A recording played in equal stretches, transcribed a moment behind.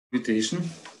invitation.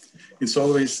 It's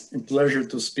always a pleasure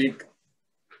to speak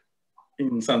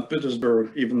in St.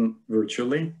 Petersburg, even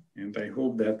virtually, and I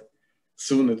hope that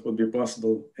soon it will be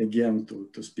possible again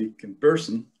to speak in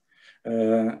person.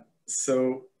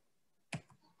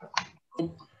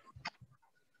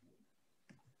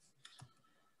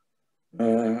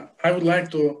 I would like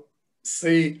to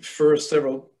say first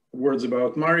several words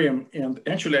about Maryam, and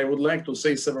actually I would like to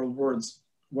say several words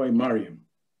why Maryam.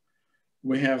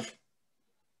 We have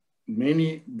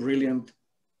many brilliant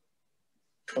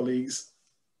colleagues,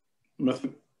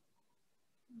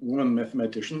 women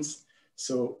mathematicians.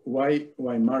 So why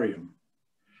Maryam?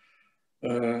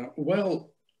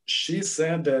 Well, she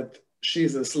said that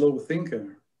she's a slow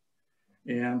thinker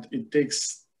and it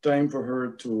takes time for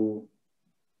her to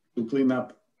clean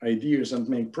up ideas and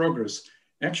make progress.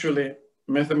 Actually,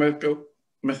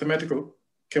 mathematical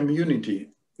community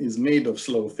is made of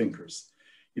slow thinkers.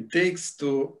 It takes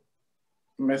to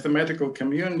mathematical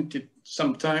community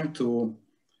some time to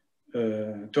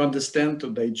understand,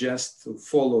 to digest, to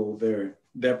follow their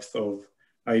depth of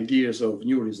ideas of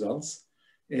new results.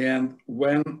 And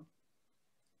when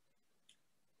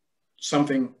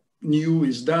something new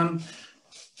is done,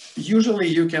 usually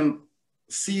you can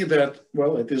see that,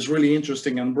 well, it is really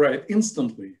interesting and bright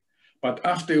instantly. But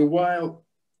after a while,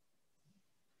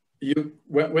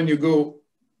 when you go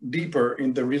deeper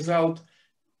in the result,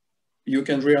 you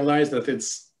can realize that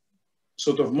it's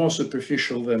sort of more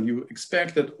superficial than you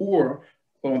expected, or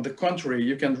on the contrary,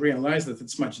 you can realize that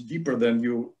it's much deeper than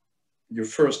you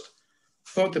first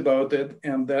thought about it,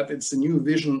 and that it's a new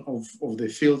vision of the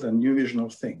field and new vision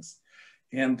of things.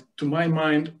 And to my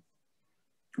mind,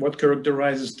 what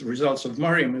characterizes the results of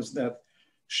Maryam is that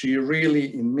she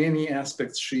really, in many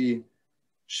aspects, she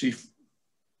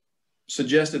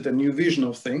suggested a new vision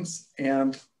of things.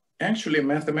 And actually,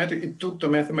 it took the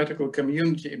mathematical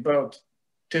community about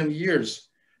 10 years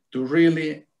to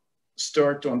really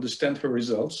start to understand her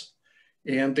results.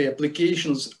 And the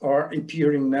applications are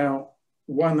appearing now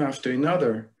one after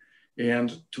another.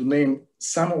 And to name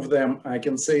some of them, I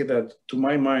can say that, to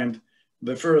my mind,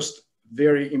 the first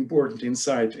very important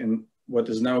insight in what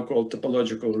is now called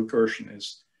topological recursion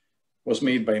was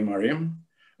made by Maryam.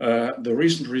 The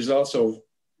recent results of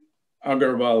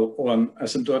Agarwal on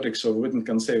asymptotics of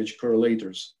Witten-Kontsevich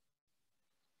correlators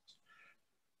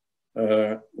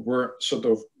were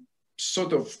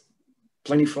sort of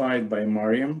planified by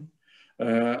Maryam.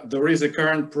 There is a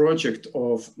current project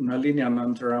of Nalini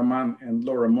Anantaraman and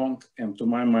Laura Monk, and to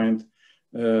my mind,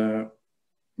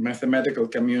 mathematical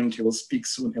community will speak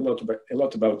soon a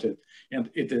lot about it. And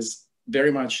it is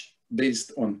very much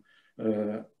based on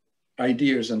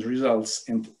ideas and results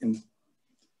and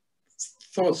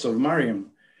thoughts of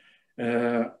Maryam.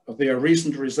 There are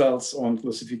recent results on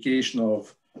classification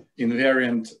of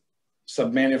invariant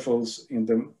submanifolds in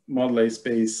the moduli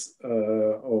space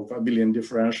of abelian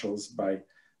differentials by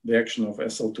the action of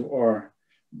SL2R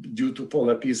due to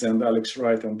Paula Pisa and Alex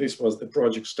Wright. And this was the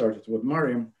project started with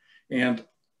Maryam. And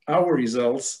our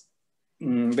results,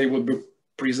 they will be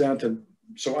presented.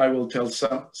 So I will tell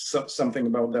something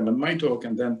about them in my talk,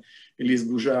 and then Elise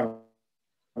Goujard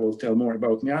will tell more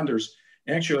about meanders.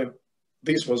 Actually,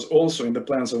 this was also in the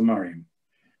plans of Maryam.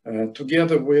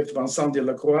 Together with Vincent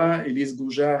Delacroix, Elise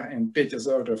Goujard, and Petya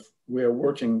Zardev, we are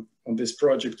working on this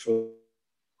project for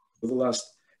the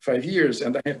last 5 years.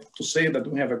 And I have to say that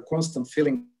we have a constant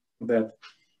feeling that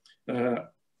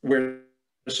we're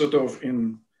sort of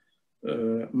in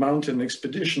mountain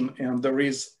expedition, and there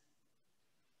is,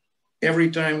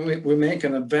 every time we make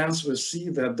an advance, we see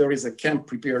that there is a camp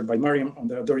prepared by Maryam, and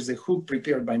there is a hook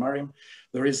prepared by Maryam.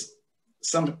 There is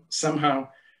somehow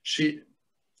she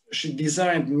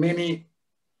designed many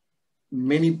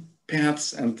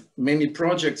paths and many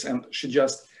projects, and she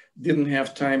just didn't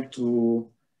have time to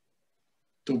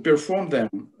perform them.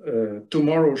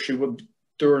 Tomorrow she would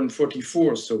turn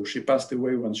 44, so she passed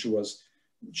away when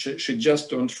she just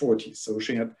turned 40. So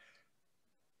she had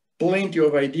plenty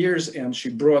of ideas, and she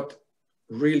brought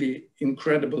really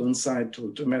incredible insight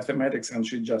to mathematics, and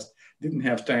she just didn't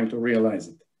have time to realize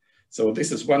it. So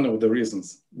this is one of the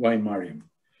reasons why Maryam.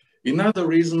 Another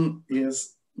reason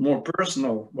is more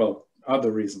personal, well,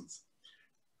 other reasons.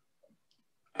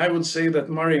 I would say that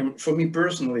Maryam, for me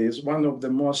personally, is one of the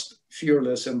most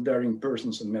fearless and daring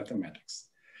persons in mathematics.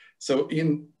 So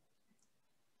in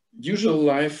usual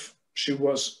life, she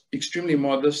was extremely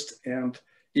modest, and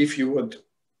if you would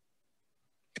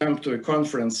come to a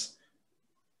conference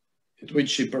at which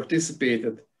she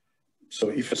participated, so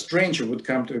if a stranger would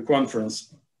come to a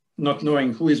conference not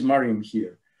knowing who is Maryam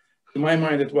here, to my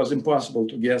mind it was impossible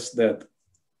to guess that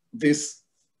this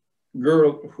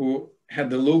girl who had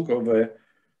the look of a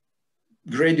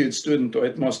graduate student or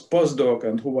at most postdoc,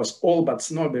 and who was all but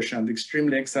snobbish and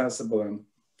extremely accessible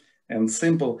and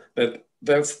simple,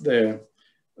 that's the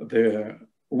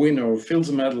winner of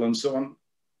Fields Medal and so on.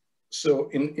 So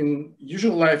in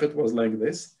usual life, it was like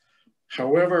this.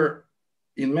 However,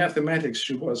 in mathematics,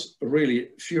 she was really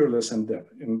fearless and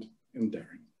daring.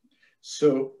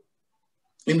 So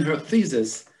in her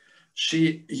thesis,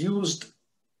 she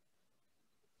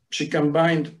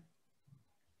combined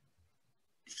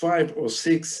 5 or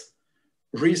 6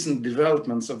 recent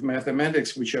developments of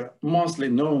mathematics, which are mostly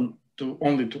known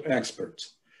only to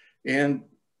experts. And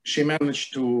she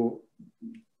managed to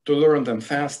learn them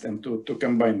fast and to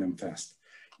combine them fast.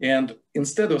 And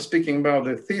instead of speaking about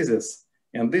the thesis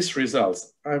and these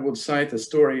results, I would cite a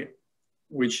story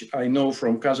which I know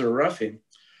from Qasr Rafi.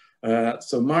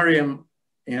 So Maryam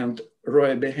and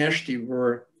Roya Beheshti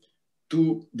were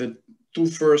the two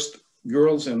first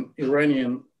girls in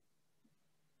Iranian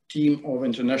team of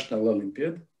International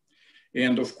Olympiad.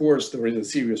 And of course, there is a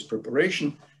serious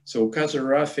preparation. So Qasr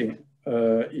Rafi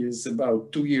is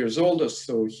about 2 years older.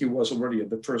 So he was already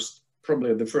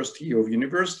probably at the first year of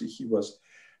university. He was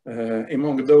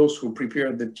among those who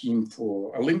prepared the team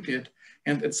for Olympiad.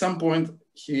 And at some point,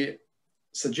 he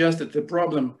suggested a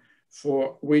problem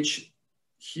for which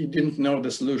he didn't know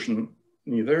the solution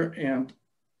neither. And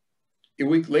a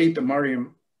week later,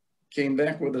 Maryam came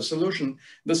back with a solution.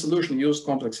 The solution used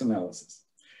complex analysis.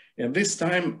 And this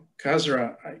time,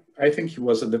 Qasr, I think he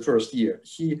was at the first year.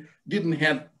 He didn't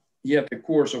have yet a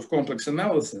course of complex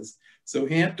analysis. So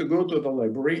he had to go to the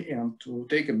library and to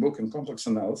take a book in complex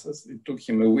analysis. It took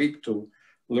him a week to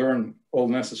learn all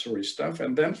necessary stuff.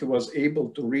 And then he was able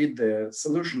to read the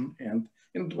solution, and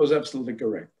it was absolutely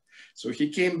correct. So he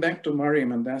came back to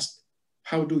Maryam and asked,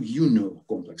 how do you know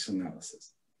complex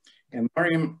analysis? And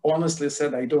Maryam honestly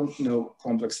said, I don't know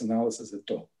complex analysis at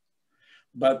all.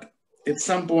 But at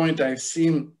some point I've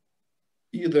seen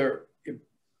either a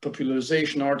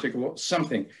popularization article or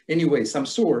something, anyway, some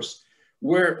source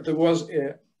where there was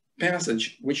a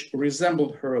passage which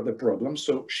resembled the problem.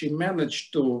 So she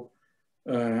managed to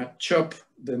chop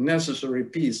the necessary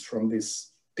piece from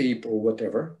this tape or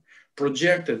whatever,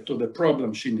 project it to the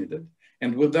problem she needed,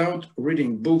 and without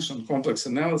reading books on complex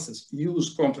analysis,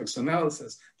 use complex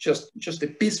analysis, just a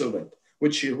piece of it,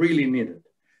 which she really needed.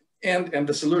 And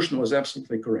the solution was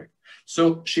absolutely correct.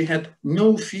 So she had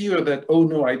no fear that, oh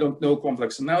no, I don't know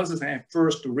complex analysis. I have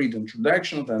first to read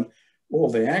introduction, then all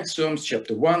the axioms,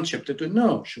 chapter 1, chapter 2.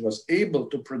 No, she was able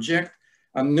to project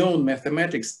unknown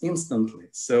mathematics instantly.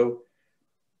 So,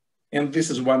 and this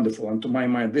is wonderful. And to my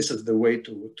mind, this is the way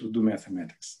to do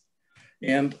mathematics.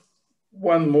 And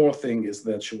one more thing is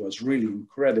that she was really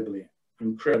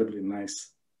incredibly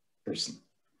nice person.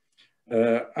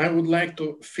 I would like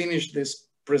to finish this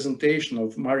presentation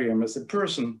of Maryam as a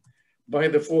person by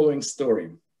the following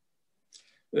story.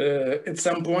 At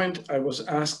some point, I was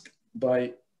asked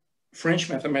by French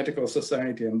Mathematical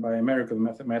Society and by American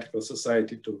Mathematical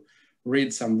Society to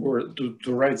read some word,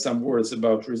 to write some words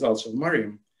about results of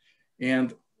Maryam.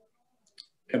 And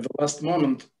at the last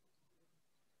moment,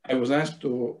 I was asked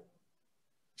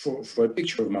for a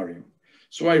picture of Maryam.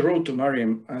 So I wrote to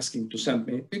Maryam asking to send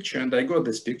me a picture, and I got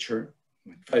this picture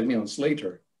like 5 minutes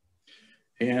later.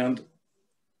 And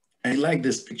I like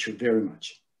this picture very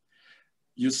much.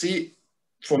 You see,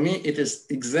 for me, it is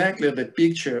exactly the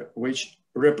picture which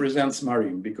represents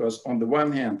Maryam, because on the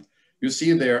one hand, you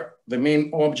see there the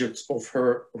main objects of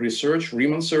her research,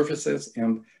 Riemann surfaces,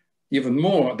 and even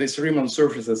more, these Riemann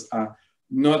surfaces are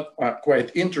not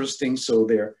quite interesting. So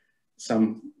there are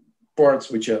some parts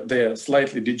which are they're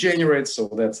slightly degenerate, so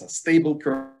that's a stable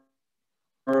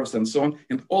curves and so on.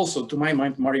 And also, to my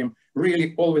mind, Maryam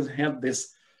really always had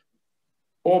this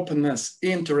openness,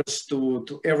 interest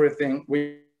to everything,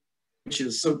 which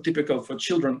is so typical for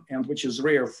children and which is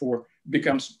rare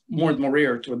becomes more and more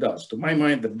rare to adults. To my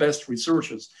mind, the best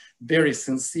researchers, very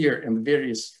sincere and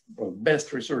very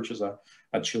best researchers are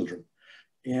children.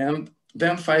 And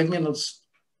then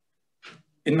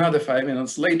another 5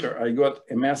 minutes later, I got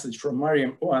a message from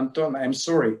Maryam, oh, Anton, I'm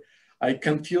sorry, I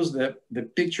confused the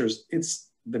pictures. It's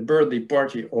the birthday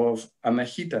party of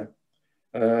Anahita,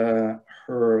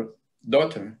 her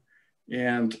daughter.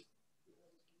 And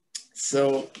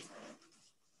so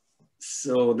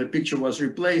the picture was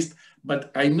replaced,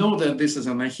 but I know that this is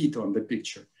Anahita on the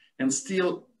picture. And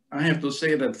still, I have to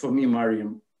say that for me,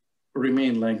 Maryam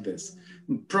remained like this.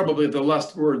 Probably the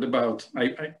last word about,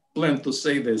 I planned to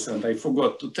say this and I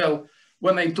forgot to tell,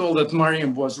 when I told that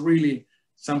Maryam was really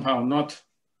somehow not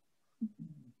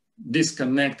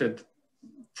disconnected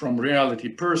from reality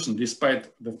person,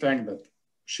 despite the fact that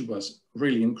she was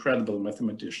really incredible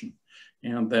mathematician,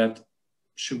 and that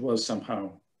she was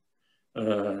somehow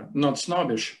not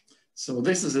snobbish. So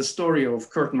this is a story of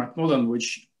Kurt McMullen,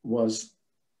 which was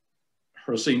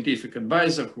her scientific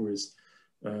advisor, who is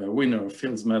winner of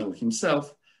Fields Medal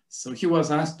himself. So he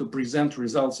was asked to present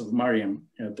results of Maryam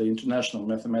at the International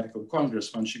Mathematical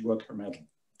Congress when she got her medal.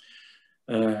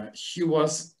 He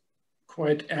was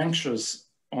quite anxious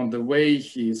on the way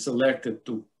he selected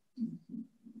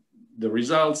the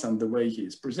results and the way he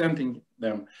is presenting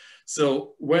them.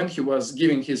 So when he was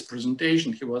giving his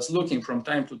presentation, he was looking from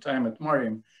time to time at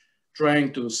Maryam,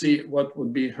 trying to see what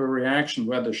would be her reaction,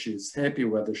 whether she's happy,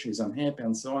 whether she's unhappy,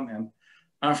 and so on. And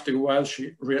after a while,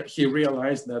 he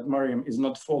realized that Maryam is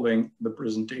not following the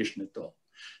presentation at all.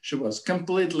 She was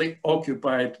completely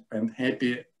occupied and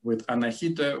happy with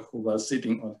Anahita, who was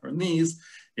sitting on her knees,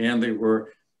 and they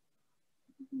were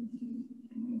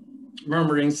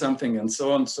murmuring something and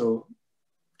so on. So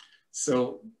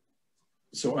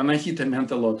Anahita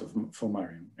meant a lot for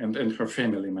Maryam, and her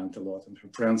family meant a lot, and her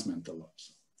friends meant a lot.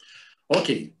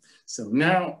 Okay, so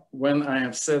now when I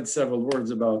have said several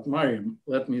words about Maryam,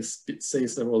 let me say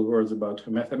several words about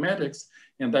her mathematics,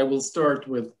 and I will start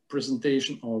with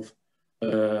presentation of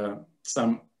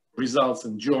some results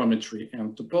in geometry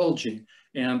and topology.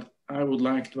 And I would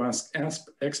like to ask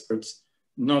experts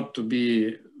not to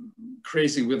be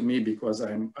crazy with me, because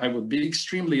I would be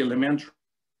extremely elementary,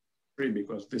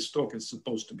 because this talk is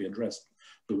supposed to be addressed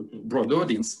to a broad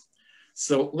audience.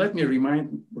 So let me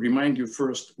remind you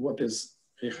first what is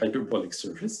a hyperbolic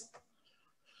surface.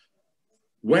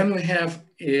 When we have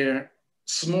a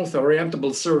smooth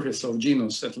orientable surface of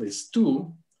genus at least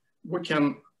 2, we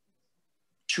can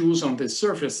choose on this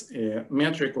surface a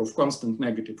metric of constant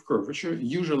negative curvature.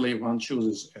 Usually one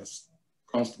chooses as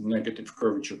constant negative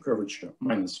curvature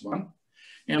 -1.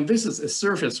 And this is a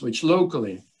surface which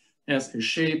locally has a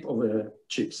shape of a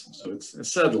chips. So it's a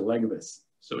saddle like this.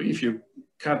 So if you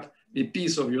cut a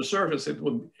piece of your surface, it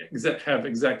would have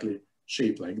exactly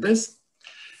shape like this.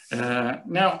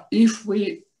 Now, if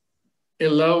we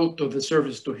allow to the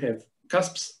surface to have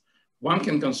cusps, one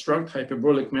can construct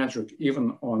hyperbolic metric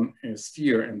even on a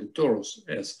sphere and a torus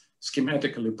as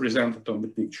schematically presented on the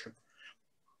picture.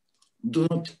 Do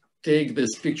not take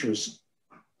these pictures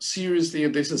seriously.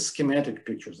 This is schematic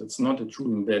pictures. It's not a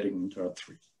true embedding into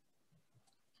R3.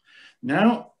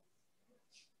 Now,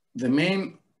 the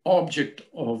main object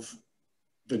of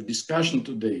the discussion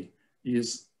today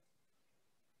is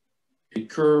a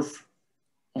curve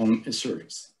on a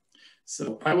surface.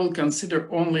 So I will consider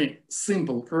only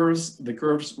simple curves, the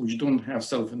curves which don't have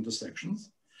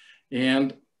self-intersections,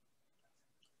 and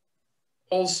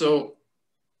also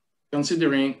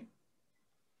considering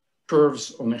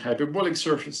curves on a hyperbolic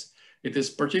surface. It is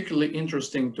particularly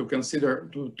interesting to consider,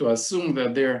 to assume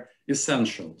that they're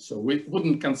essential. So we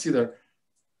wouldn't consider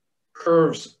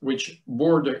curves which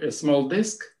border a small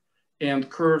disk and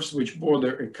curves which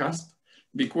border a cusp,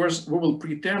 because we will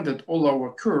pretend that all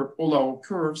our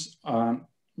curves are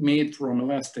made from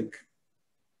elastic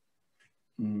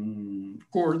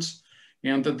chords,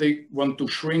 and that they want to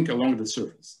shrink along the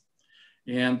surface.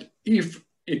 And if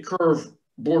a curve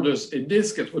borders a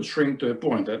disk, it would shrink to a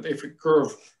point. And if a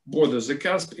curve borders a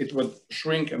cusp, it would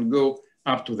shrink and go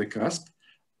up to the cusp.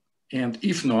 And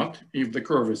if not, if the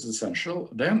curve is essential,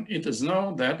 then it is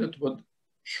known that it would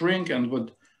shrink and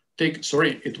would take,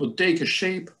 it would take a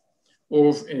shape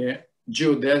of a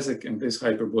geodesic in this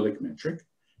hyperbolic metric.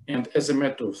 And as a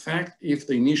matter of fact, if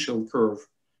the initial curve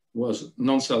was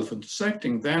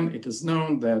non-self-intersecting, then it is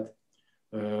known that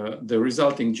the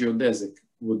resulting geodesic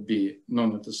would be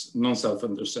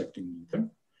non-self-intersecting either.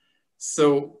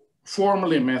 So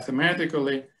formally,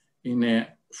 mathematically, in a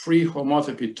free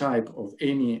homotopy type of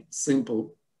any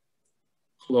simple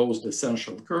closed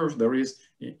essential curve, there is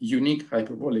a unique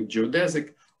hyperbolic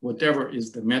geodesic, whatever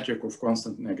is the metric of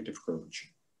constant negative curvature.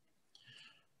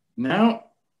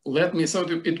 Now, let me, so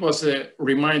it was a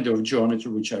reminder of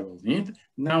geometry, which I will need.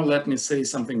 Now let me say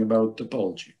something about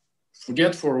topology.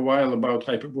 Forget for a while about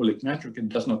hyperbolic metric, it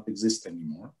does not exist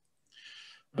anymore.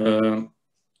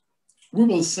 We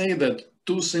will say that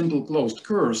two simple closed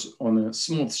curves on a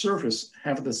smooth surface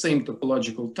have the same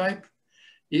topological type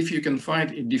if you can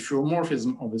find a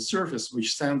diffeomorphism of a surface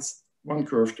which sends one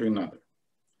curve to another.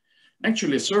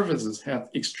 Actually, surfaces have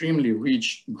extremely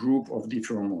rich group of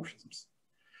diffeomorphisms.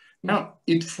 Now,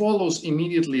 it follows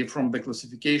immediately from the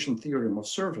classification theorem of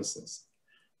surfaces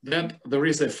that there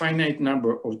is a finite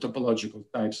number of topological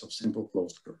types of simple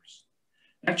closed curves.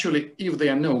 Actually, if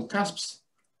there are no cusps,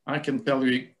 I can tell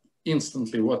you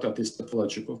instantly what are these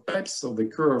topological types. So the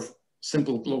curve,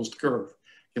 simple closed curve,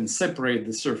 can separate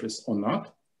the surface or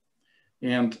not.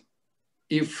 And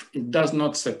if it does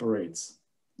not separate,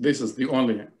 this is the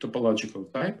only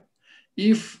topological type.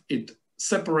 If it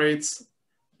separates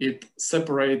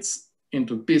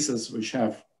into pieces which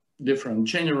have different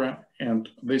genera, and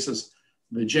this is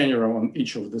the genera on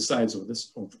each of the sides of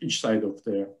this, of each side of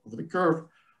the curve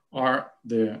are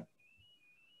the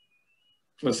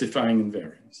classifying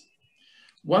invariants.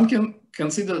 One can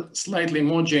consider slightly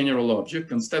more general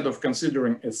object. Instead of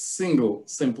considering a single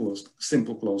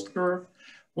simple closed curve,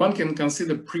 one can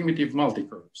consider primitive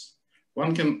multicurves.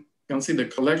 One can consider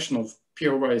collection of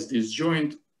pairwise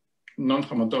disjoint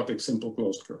non-homotopic simple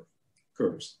closed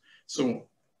curves. So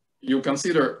you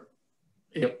consider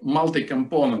a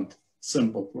multi-component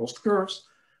simple closed curves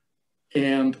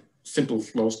and simple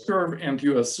closed curve, and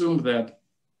you assume that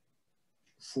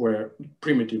for a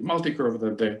primitive multicurve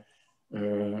that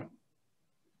the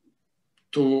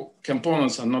two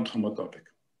components are not homotopic.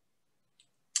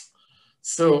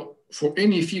 So for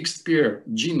any fixed pair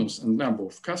genus and number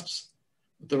of cusps,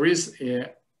 there is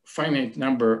a finite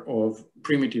number of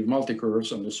primitive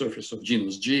multicurves on the surface of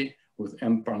genus G with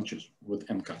n punctures, with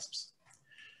n cusps.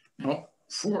 Now,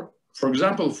 for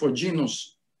example, for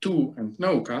genus 2 and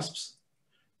no cusps,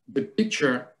 the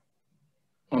picture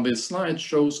on this slide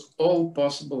shows all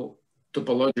possible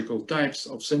topological types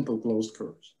of simple closed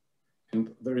curves,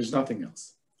 and there is nothing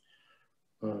else.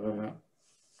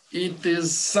 It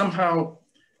is somehow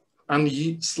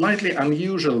slightly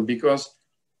unusual because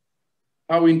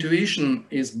our intuition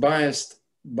is biased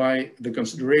by the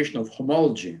consideration of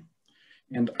homology.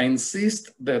 And I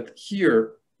insist that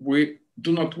here we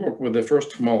do not work with the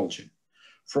first homology.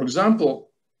 For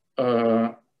example,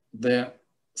 the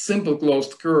simple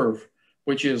closed curve,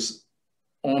 which is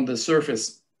on the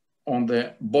surface on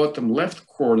the bottom left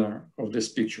corner of this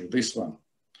picture, this one.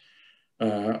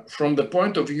 From the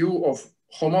point of view of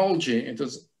homology, it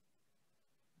is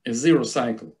a zero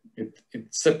cycle. It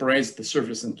separates the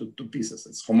surface into two pieces.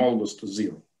 It's homologous to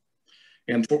zero.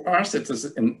 And for us, it is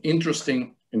an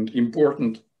interesting and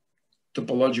important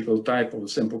topological type of a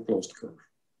simple closed curve.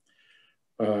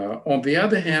 On the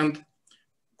other hand,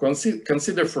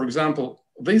 consider, for example,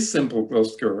 this simple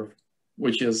closed curve,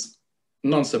 which is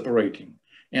non-separating,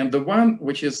 and the one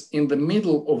which is in the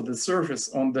middle of the surface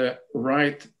on the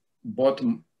right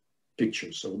bottom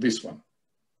picture, so this one.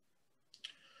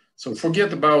 So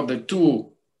forget about the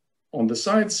two on the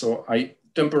side, so I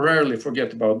temporarily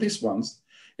forget about these ones,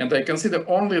 and I consider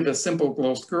only the simple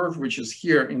closed curve, which is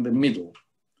here in the middle.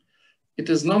 It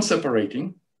is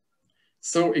non-separating,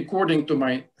 so according to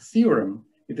my theorem,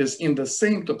 it is in the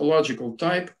same topological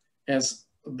type as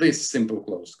this simple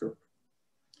closed curve.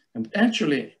 And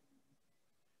actually,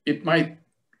 it might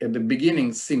at the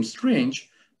beginning seem strange,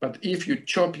 but if you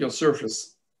chop your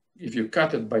surface, if you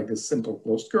cut it by this simple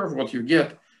closed curve, what you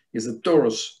get is a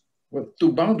torus with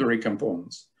two boundary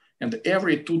components, and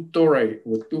every two tori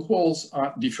with two holes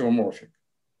are diffeomorphic.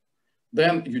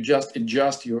 Then you just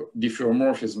adjust your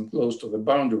diffeomorphism close to the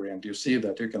boundary, and you see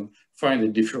that you can find a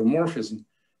diffeomorphism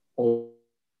of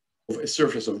a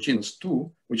surface of genus 2,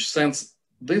 which sends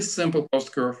this simple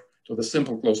closed curve to the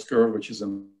simple closed curve, which is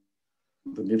in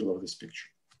the middle of this picture.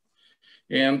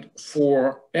 And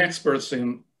for experts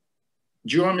in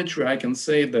geometry, I can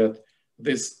say that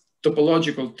these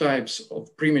topological types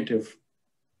of primitive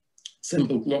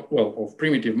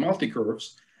primitive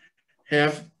multicurves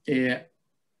have a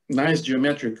nice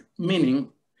geometric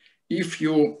meaning if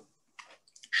you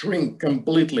shrink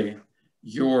completely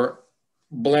your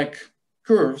black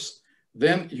curves,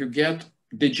 then you get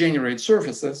degenerate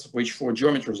surfaces, which for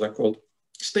geometers are called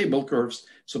stable curves.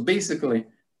 So basically,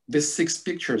 these 6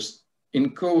 pictures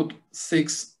encode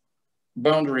 6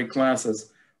 boundary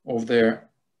classes of the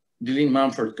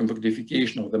Deligne-Mumford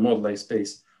compactification of the moduli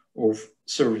space of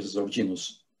surfaces of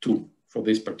genus 2 for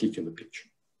this particular picture.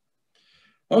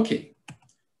 Okay,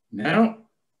 now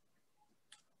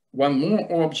one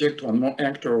more object, one more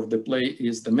actor of the play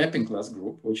is the mapping class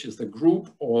group, which is the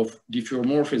group of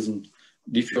diffeomorphisms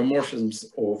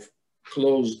of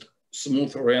closed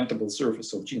smooth orientable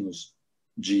surface of genus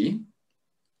G.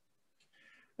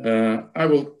 I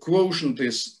will quotient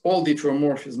this all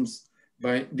diffeomorphisms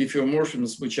by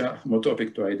diffeomorphisms which are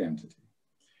homotopic to identity.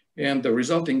 And the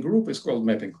resulting group is called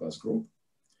mapping class group.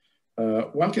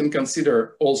 One can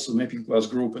consider also mapping class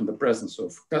group in the presence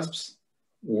of cusps,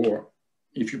 or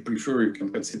if you prefer, you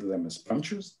can consider them as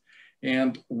punctures.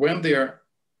 And when they are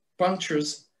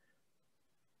punctures,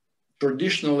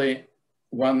 traditionally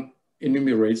one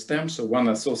enumerates them. So one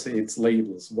associates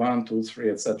labels 1, 2, 3,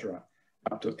 etc.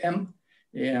 up to n.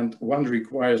 And one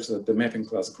requires that the mapping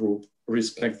class group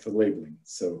respect the labeling.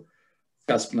 So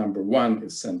cusp number 1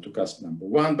 is sent to cusp number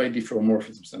 1 by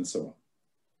diffeomorphisms and so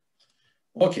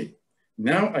on. Okay,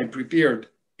 now I prepared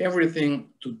everything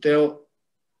to tell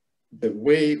the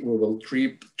way we will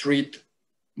treat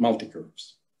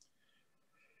multicurves.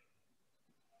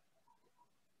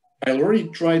 I already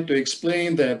tried to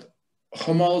explain that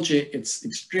homology, it's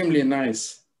extremely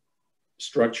nice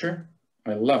structure.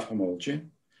 I love homology,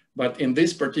 but in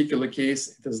this particular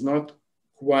case, it is not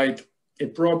quite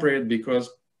appropriate because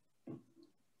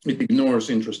it ignores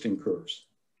interesting curves.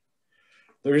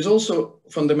 There is also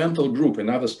fundamental group,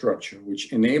 another structure,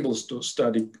 which enables to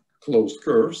study closed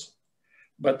curves,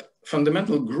 but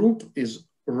fundamental group is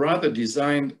rather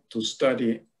designed to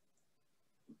study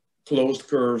closed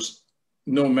curves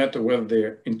no matter whether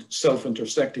they're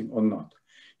self-intersecting or not.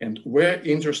 And we're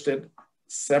interested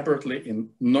separately in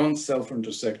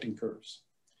non-self-intersecting curves.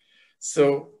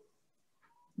 So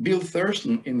Bill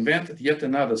Thurston invented yet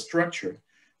another structure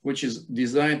which is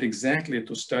designed exactly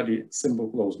to study simple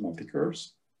closed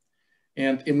multicurves.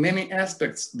 And in many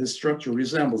aspects, this structure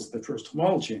resembles the first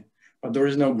homology, but there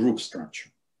is no group structure.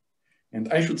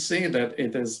 And I should say that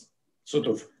it is sort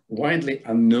of widely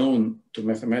unknown to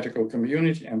mathematical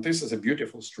community, and this is a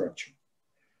beautiful structure.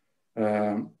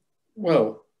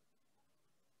 Well,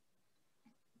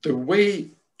 the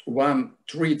way one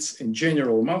treats a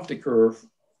general multicurve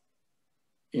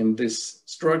in this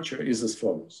structure is as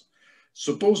follows.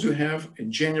 Suppose you have a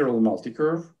general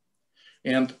multicurve,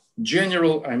 and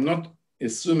general, I'm not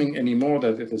assuming anymore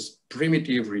that it is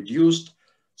primitive reduced,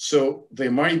 so there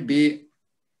are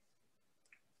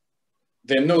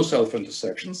no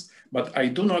self-intersections, but I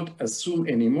do not assume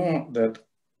anymore that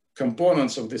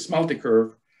components of this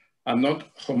multicurve are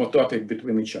not homotopic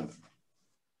between each other.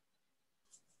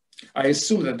 I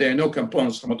assume that there are no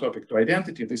components homotopic to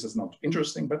identity. This is not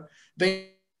interesting, but there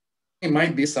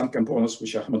might be some components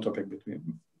which are homotopic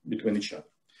between each other.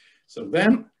 So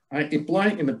then I apply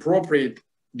an appropriate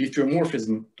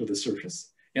diffeomorphism to the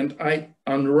surface, and I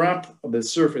unwrap the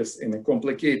surface in a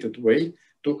complicated way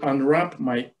to unwrap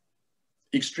my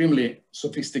extremely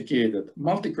sophisticated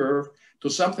multicurve to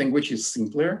something which is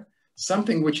simpler,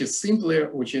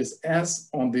 which is as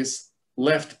on this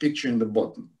left picture in the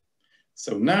bottom.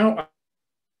 So now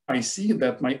I see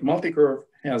that my multicurve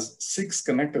has 6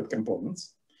 connected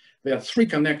components. There are 3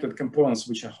 connected components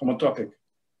which are homotopic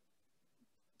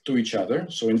to each other,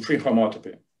 so in free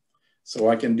homotopy. So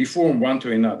I can deform one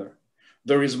to another.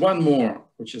 There is one more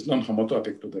which is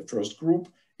non-homotopic to the first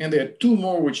group, and there are 2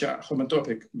 more which are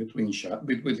homotopic between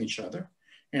each other.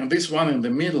 And this one in the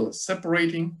middle is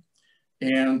separating,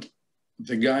 and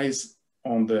the guys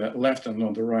on the left and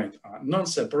on the right are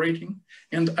non-separating.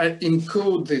 And I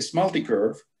encode this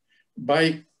multicurve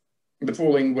by the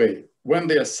following way. When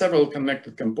there are several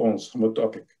connected components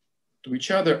homotopic to each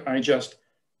other, I just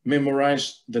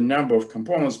memorize the number of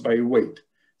components by weight.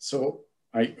 So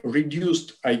I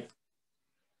reduced, by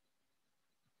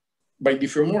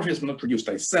diffeomorphism, not reduced,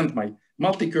 I sent my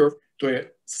multicurve to a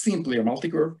simpler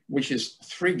multicurve, which is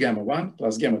 3 gamma 1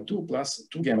 plus gamma 2 plus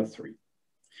 2 gamma 3.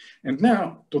 And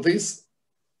now to this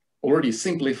already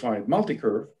simplified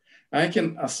multicurve, I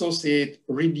can associate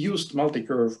reduced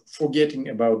multicurve forgetting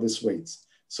about these weights.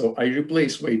 So I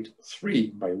replace weight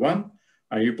 3 by 1,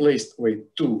 I replaced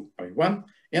weight 2 by 1,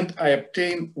 and I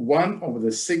obtain one of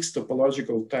the 6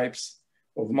 topological types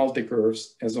of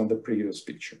multicurves as on the previous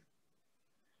picture.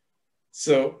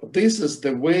 So this is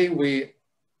the way we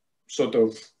sort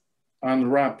of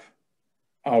unwrap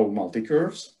our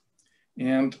multicurves.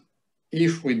 And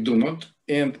if we do not,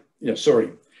 and yeah,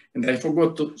 sorry, and I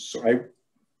forgot to, so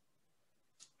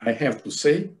I have to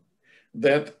say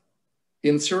that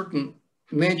in certain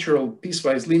natural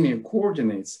piecewise linear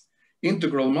coordinates,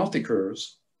 integral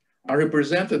multicurves are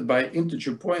represented by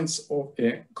integer points of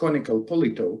a conical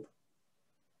polytope,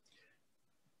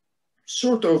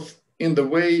 sort of in the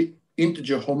way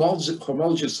integer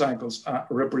homology cycles are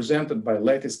represented by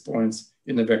lattice points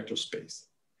in a vector space.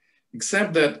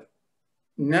 Except that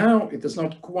now it is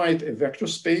not quite a vector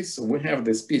space, so we have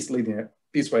this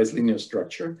piecewise linear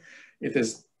structure.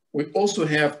 We also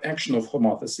have action of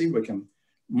homothency. We can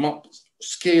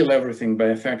scale everything by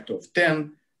a factor of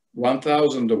 10,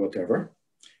 1000 or whatever.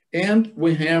 And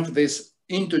we have this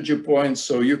integer points,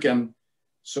 so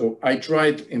I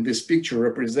tried in this picture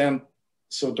represent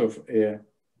sort of a,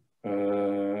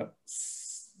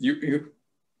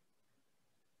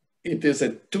 it is a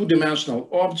 2-dimensional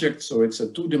object, so it's a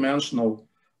 2-dimensional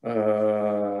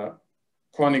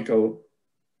conical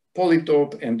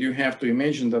polytope, and you have to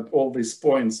imagine that all these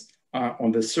points are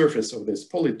on the surface of this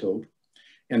polytope.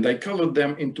 And I colored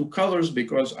them in 2 colors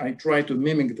because I try to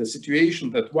mimic the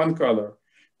situation that one color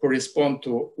correspond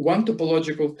to one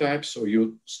topological type. So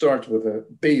you start with a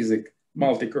basic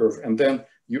multicurve, and then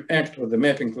you act with the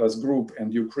mapping class group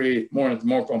and you create more and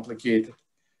more complicated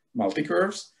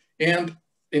multicurves. And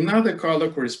another color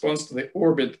corresponds to the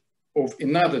orbit of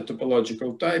another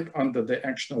topological type under the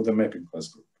action of the mapping class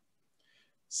group.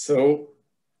 So,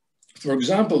 for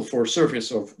example, for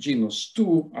surface of genus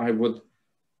 2, I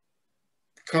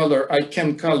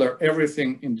can color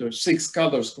everything into 6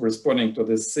 colors corresponding to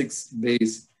the 6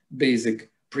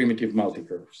 basic primitive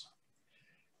multicurves.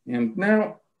 And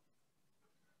now,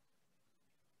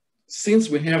 since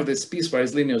we have this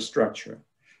piecewise linear structure,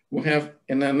 we have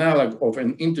an analog of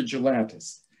an integer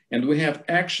lattice, and we have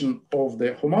action of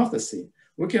the homothency,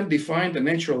 we can define the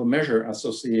natural measure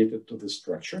associated to the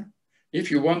structure.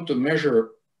 If you want to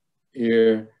measure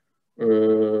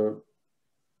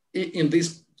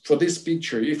for this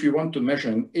picture, if you want to measure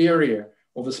an area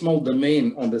of a small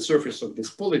domain on the surface of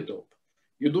this polytope,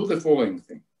 you do the following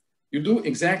thing. You do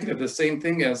exactly the same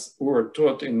thing as we were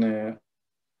taught in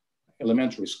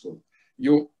elementary school.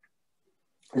 You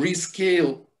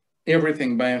rescale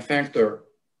everything by a factor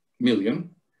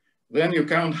million. Then you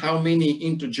count how many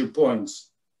integer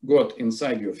points got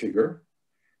inside your figure.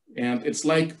 And it's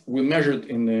like we measured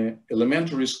in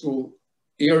elementary school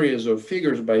areas of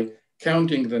figures by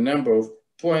counting the number of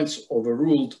points of a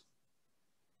ruled,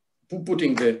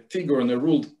 putting the figure on a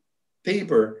ruled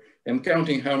paper and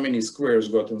counting how many squares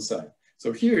got inside.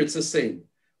 So here it's the same.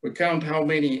 We count how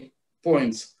many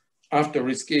points after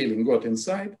rescaling got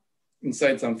inside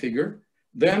some figure.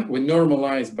 Then we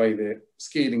normalize by the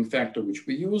scaling factor which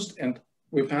we used, and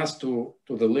we pass to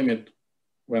the limit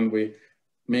when we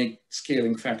make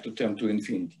scaling factor tend to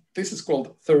infinity. This is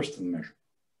called Thurston measure.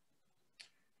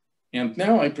 And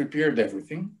now I prepared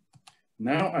everything.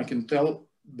 Now I can tell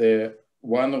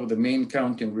one of the main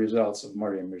counting results of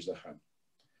Maryam Mirzakhani.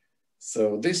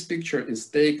 So this picture is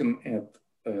taken at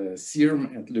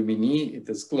Sirm at Lumini. It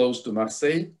is close to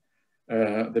Marseille.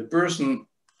 The person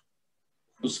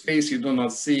whose face you do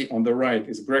not see on the right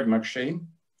is Greg McShane.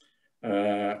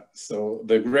 So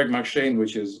the Greg McShane,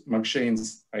 which is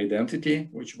McShane's identity,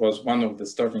 which was one of the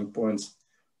starting points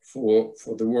for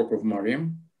the work of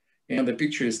Maryam. And the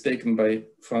picture is taken by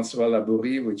Francois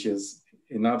Labourie, which is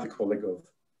another colleague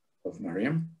of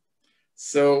Maryam.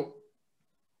 So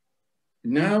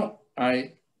now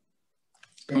I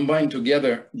combine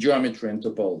together geometry and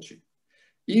topology.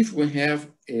 If we have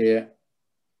a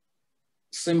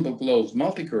simple closed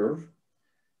multicurve,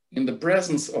 in the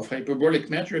presence of hyperbolic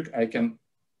metric, I can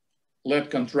let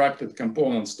contracted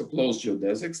components to close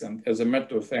geodesics. And as a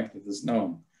matter of fact, it is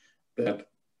known that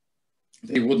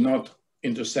they would not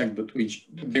intersect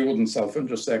they wouldn't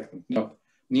self-intersect,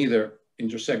 neither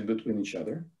intersect between each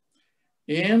other.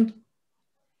 And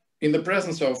in the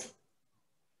presence of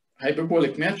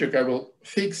hyperbolic metric, I will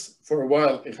fix for a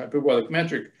while a hyperbolic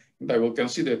metric, and I will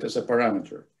consider it as a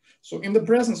parameter. So in the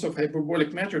presence of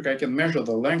hyperbolic metric, I can measure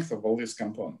the length of all these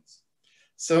components.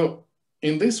 So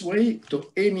in this way,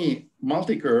 to any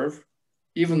multicurve,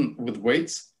 even with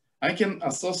weights, I can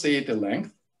associate a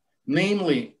length.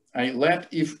 Namely, I let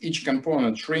if each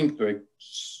component shrink to a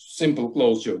simple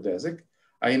closed geodesic,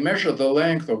 I measure the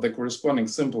length of the corresponding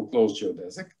simple closed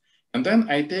geodesic, and then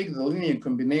I take the linear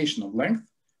combination of length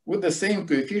with the same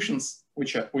coefficients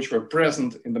which were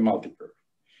present in the multicurve.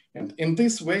 And in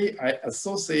this way, I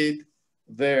associate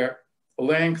their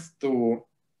length to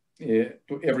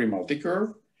every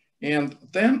multicurve. And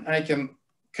then I can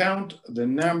count the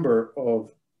number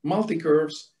of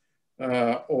multicurves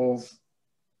of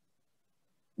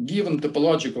given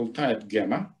topological type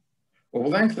gamma of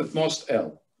length at most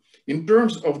L. In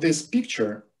terms of this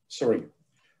picture,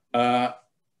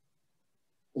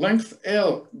 length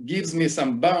L gives me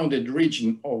some bounded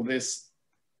region of this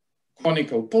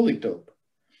conical polytope.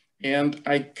 And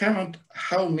I count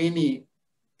how many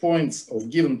points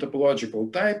of given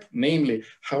topological type, namely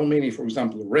how many, for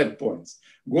example, red points,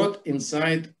 got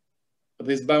inside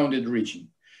this bounded region.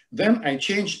 Then I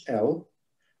change L,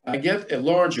 I get a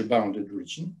larger bounded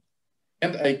region,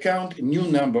 and I count a new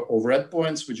number of red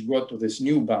points which got to this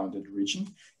new bounded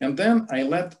region. And then I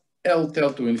let L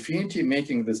tend to infinity,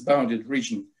 making this bounded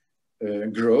region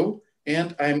grow.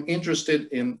 And I'm interested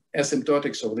in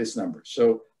asymptotics of this number.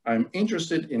 So I'm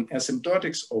interested in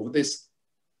asymptotics of this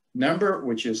number,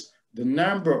 which is the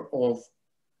number of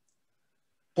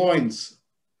points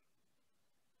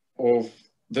of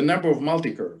the number of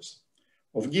multicurves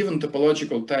of given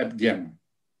topological type gamma,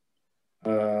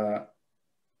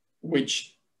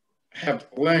 which have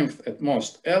length at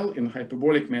most L in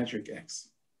hyperbolic metric X.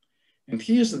 And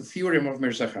here's the theorem of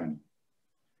Mirzakhani.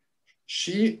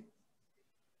 She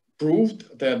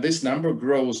proved that this number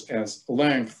grows as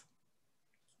length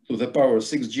to the power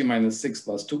 6g minus 6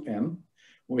 plus 2n,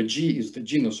 where G is the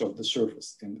genus of the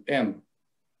surface and N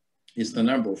is the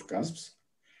number of cusps.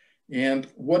 And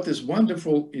what is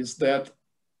wonderful is that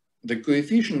the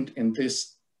coefficient in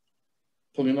this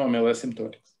polynomial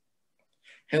asymptotics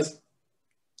has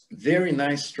very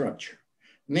nice structure.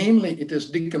 Namely, it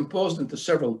is decomposed into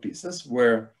several pieces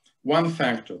where one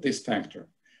factor, this factor,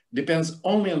 depends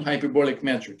only on hyperbolic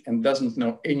metric and doesn't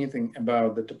know anything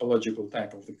about the topological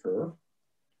type of the curve.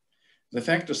 The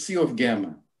factor C of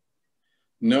gamma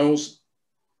knows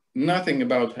nothing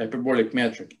about hyperbolic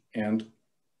metric and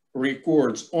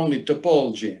records only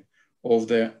topology of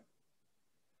the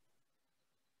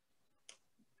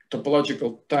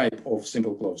topological type of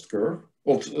simple closed curve,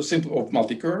 of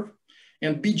multi-curve.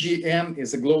 And BGN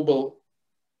is a global,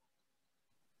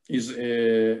 is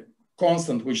a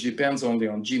constant which depends only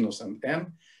on genus and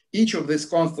N. Each of these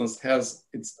constants has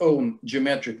its own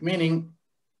geometric meaning.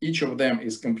 Each of them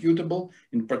is computable.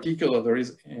 In particular, there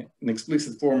is an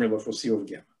explicit formula for C of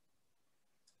gamma.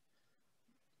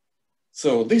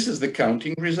 So this is the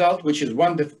counting result, which is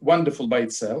wonderful by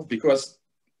itself because,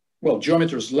 well,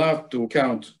 geometers love to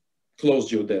count closed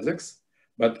geodesics.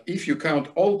 But if you count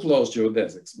all closed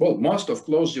geodesics, well, most of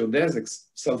closed geodesics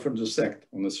self-intersect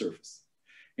on the surface.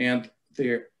 And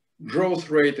their growth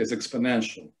rate is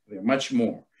exponential. They're much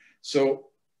more.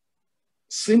 So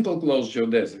simple closed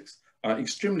geodesics are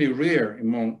extremely rare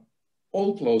among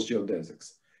all closed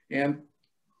geodesics. And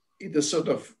it is sort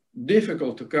of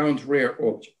difficult to count rare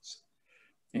objects.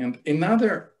 And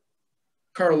another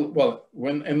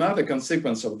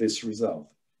consequence of this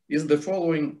result is the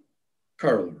following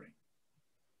corollary.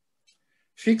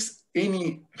 Fix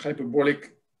any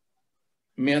hyperbolic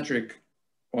metric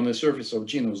on the surface of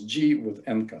genus G with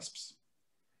N cusps.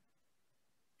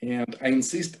 And I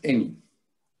insist any.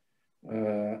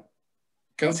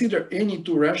 Consider any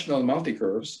two rational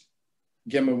multicurves,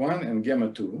 gamma 1 and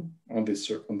gamma 2 on this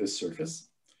surface,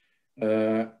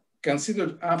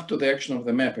 considered up to the action of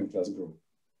the mapping class group.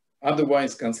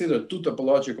 Otherwise, consider two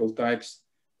topological types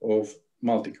of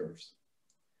multicurves.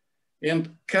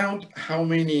 And count how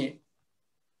many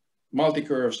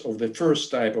multicurves of the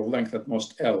first type of length at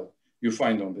most L you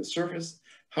find on this surface,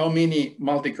 how many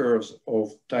multicurves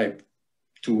of type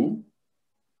 2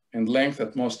 and length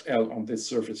at most L on this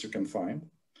surface you can find,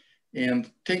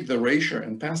 and take the ratio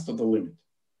and pass to the limit.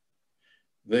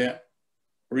 The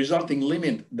resulting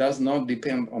limit does not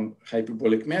depend on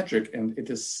hyperbolic metric, and it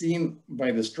is seen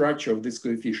by the structure of this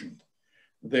coefficient.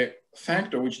 The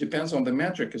factor which depends on the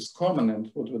metric is common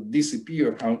and would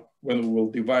disappear when we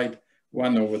will divide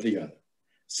one over the other.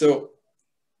 So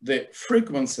the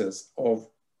frequencies of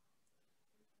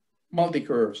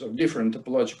multicurves of different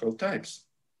topological types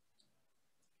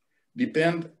do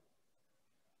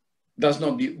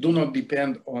not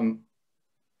depend on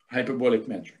hyperbolic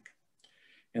metric.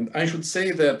 And I should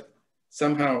say that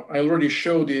somehow I already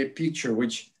showed you a picture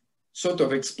which sort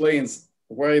of explains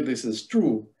why this is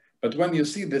true. But when you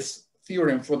see this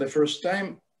theorem for the first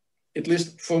time, at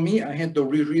least for me, I had to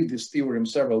reread this theorem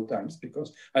several times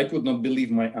because I could not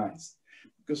believe my eyes.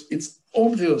 Because it's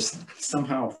obvious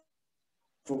somehow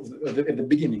at the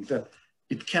beginning that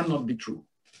it cannot be true.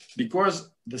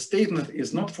 Because the statement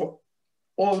is not for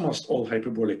almost all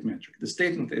hyperbolic metric. The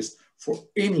statement is for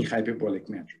any hyperbolic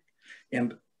metric.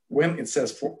 And when it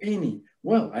says for any,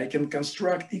 well, I can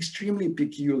construct extremely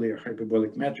peculiar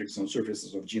hyperbolic metrics on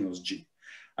surfaces of genus G.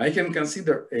 I can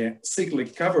consider a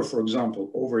cyclic cover, for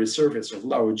example, over a surface of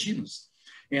Lau genus.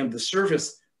 And the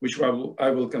surface which I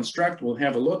will construct will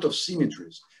have a lot of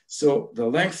symmetries. So the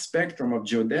length spectrum of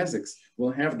geodesics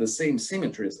will have the same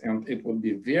symmetries and it will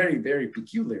be very, very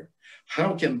peculiar.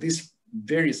 How can this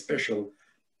very special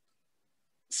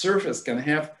surface can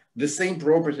have the same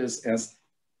properties as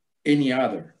any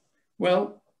other?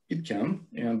 Well, it can,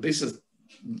 and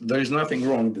there is nothing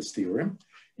wrong with this theorem.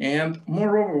 And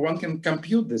moreover, one can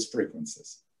compute these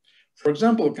frequencies. For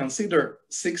example, consider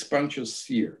 6-puncture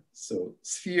sphere. So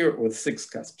sphere with 6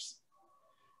 cusps.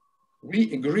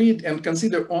 We agreed and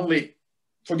consider only,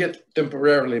 forget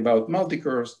temporarily about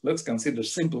multicurves, let's consider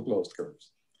simple closed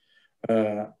curves.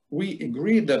 We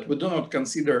agreed that we do not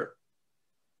consider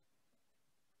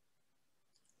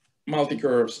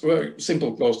multicurves,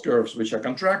 simple closed curves which are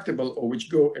contractible or which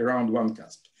go around one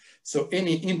cusp. So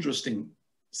any interesting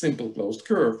simple closed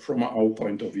curve from our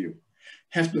point of view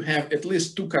have to have at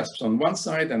least 2 cusps on one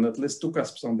side and at least 2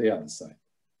 cusps on the other side.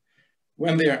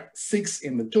 When there are 6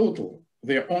 in the total,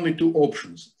 there are only 2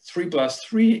 options, 3 +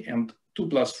 3 and 2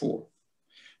 + 4.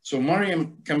 So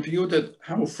Maryam computed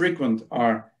how frequent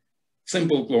are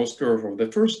simple closed curve of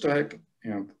the first type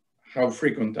and how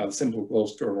frequent are the simple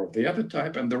closed curve of the other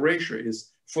type, and the ratio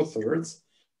is 4/3.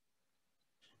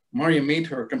 Maryam made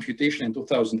her computation in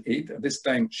 2008. At this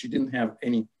time, she didn't have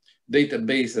any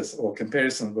databases or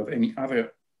comparison with any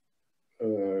other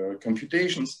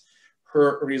computations.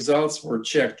 Her results were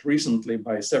checked recently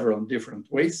by several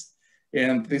different ways,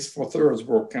 and these 4/3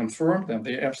 were confirmed, and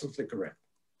they're absolutely correct.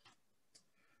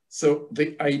 So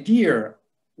the idea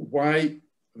why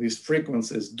these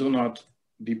frequencies do not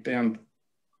depend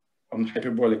on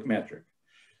hyperbolic metric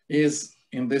is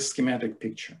in this schematic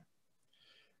picture.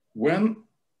 When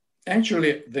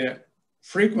actually the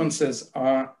frequencies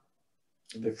are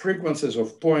the frequencies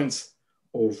of points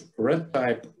of red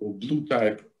type or blue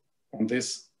type on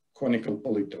this conical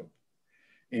polytope.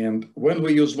 And when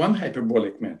we use one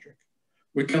hyperbolic metric,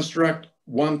 we construct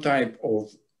one type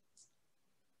of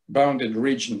bounded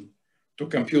region to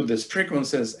compute these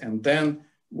frequencies, and then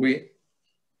we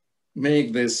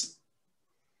make this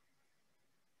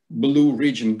blue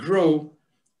region grow,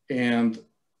 and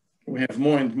we have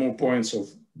more and more points of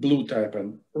blue type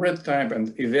and red type,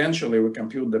 and eventually we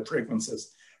compute the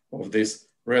frequencies of this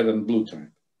red and blue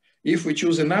type. If we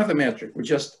choose another metric, we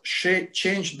just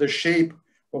change the shape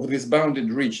of this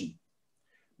bounded region,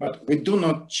 but we do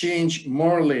not change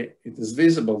morally, it is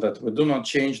visible that we do not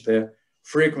change the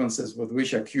frequencies with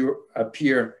which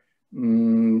appear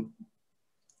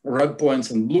red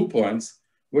points and blue points.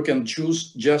 We can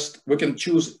choose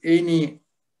any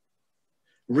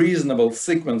reasonable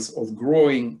sequence of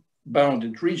growing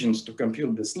bounded regions to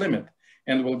compute this limit,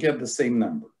 and we'll get the same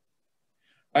number.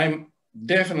 I'm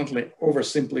definitely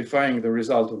oversimplifying the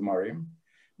result of Maryam,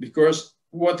 because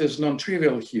what is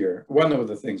non-trivial here, one of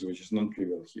the things which is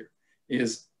non-trivial here,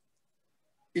 is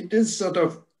it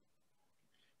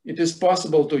is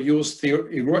possible to use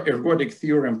ergodic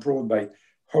theorem proved by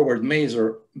Howard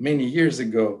Mazur many years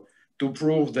ago to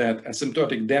prove that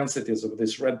asymptotic densities of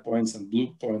these red points and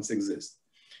blue points exist.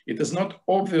 It is not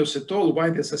obvious at all why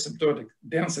these asymptotic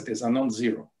densities are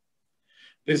non-zero.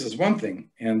 This is one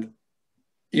thing, and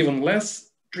even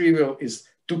less trivial is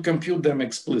to compute them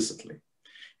explicitly.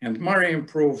 And Maryam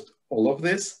proved all of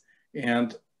this,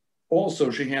 and also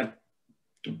she had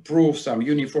to prove some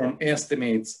uniform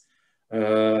estimates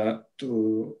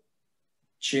to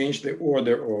change the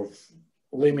order of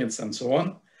limits and so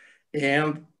on.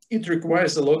 And it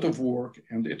requires a lot of work,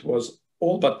 and it was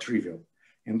all but trivial.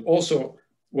 And also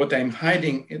what I'm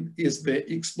hiding is the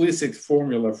explicit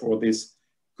formula for this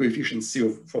coefficient C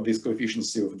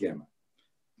of gamma,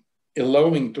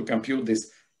 allowing to compute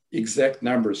these exact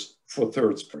numbers for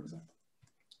thirds, for example.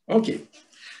 Okay,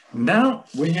 now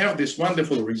we have this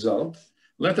wonderful result.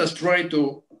 Let us try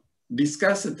to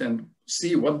discuss it and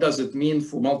see what does it mean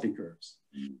for multicurves.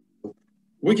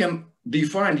 We can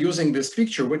define, using this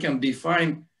picture, we can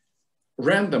define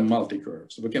random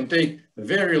multicurves. We can take a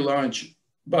very large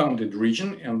bounded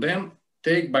region and then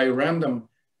take by random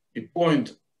a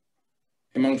point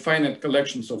among finite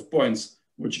collections of points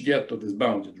which get to this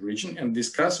bounded region and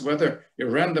discuss whether a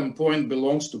random point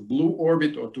belongs to blue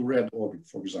orbit or to red orbit,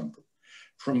 for example.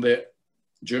 From the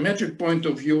geometric point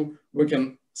of view, we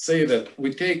can say that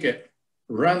we take a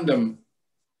random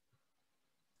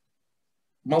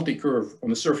multicurve on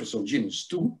the surface of genus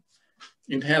 2.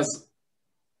 It has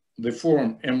the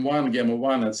form M1, gamma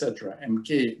 1, etc.,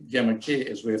 Mk, gamma k,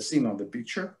 as we have seen on the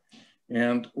picture.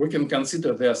 And we can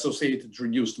consider the associated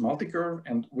reduced multicurve,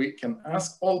 and we can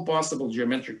ask all possible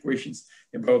geometric questions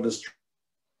about the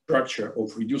structure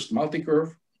of reduced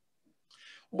multicurve,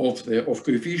 of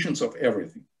coefficients of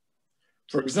everything.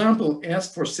 For example,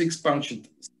 as for 6 punctured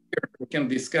sphere, we can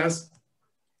discuss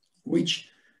which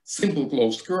simple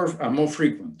closed curve are more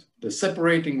frequent, the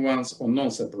separating ones or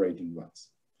non-separating ones.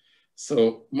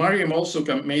 So Maryam also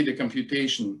made a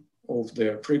computation of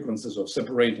the frequencies of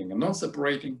separating and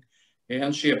non-separating,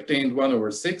 and she obtained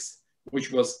 1/6,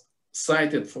 which was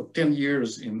cited for 10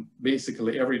 years in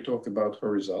basically every talk about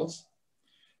her results.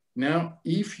 Now,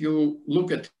 if you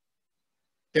look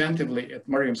attentively at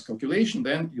Maryam's calculation,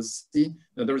 then you see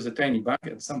that there is a tiny bug.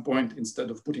 At some point, instead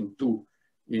of putting 2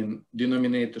 in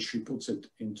denominator, she puts it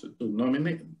into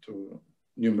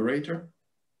numerator.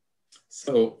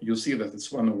 So you see that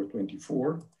it's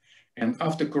 1/24. And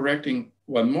after correcting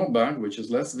one more bug, which is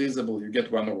less visible, you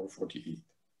get 1/48.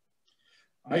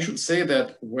 I should say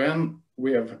that when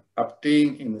we have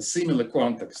obtained in a similar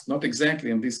context, not exactly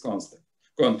in this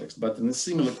context, but in a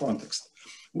similar context,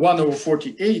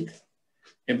 1/48,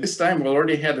 and this time we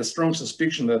already had a strong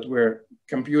suspicion that we're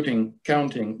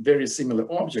counting very similar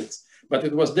objects, but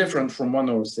it was different from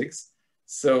 1/6.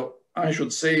 So I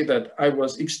should say that I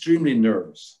was extremely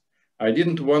nervous. I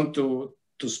didn't want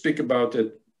to speak about it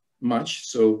much.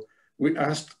 So we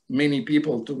asked many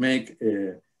people to make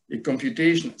a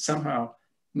computation somehow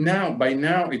Now, by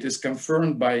now, it is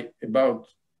confirmed by about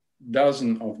a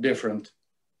dozen of different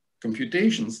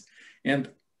computations. And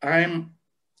I'm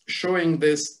showing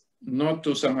this not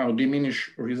to somehow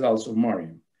diminish results of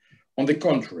Maryam. On the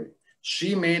contrary,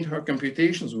 she made her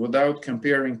computations without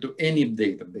comparing to any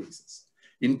databases.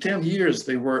 In 10 years,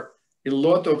 there were a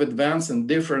lot of advance in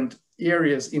different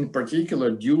areas, in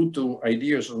particular due to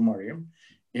ideas of Maryam.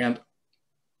 And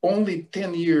only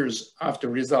 10 years after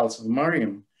results of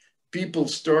Maryam, people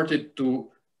started to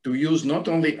use not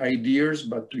only ideas,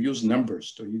 but to use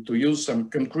numbers, to use some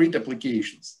concrete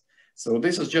applications. So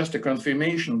this is just a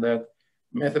confirmation that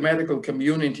mathematical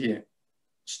community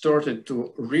started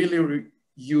to really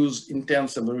use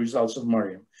intensively results of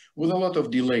Maryam with a lot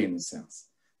of delay in a sense.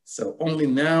 So only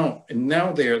now, and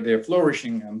now they're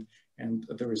flourishing, and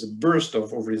there is a burst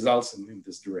of results in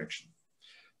this direction.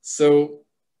 So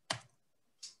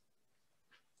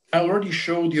I already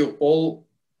showed you all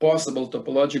possible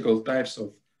topological types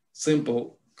of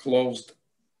simple closed,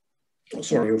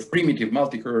 of primitive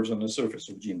multicurves on the surface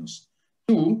of genus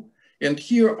 2. And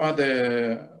here are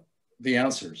the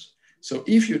answers. So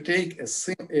if you take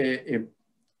a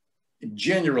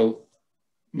general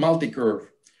multicurve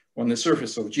on the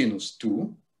surface of genus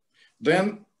 2,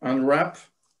 then unwrap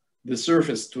the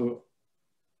surface to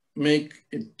make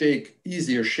it take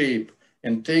easier shape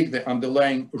and take the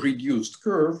underlying reduced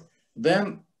curve,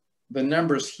 then the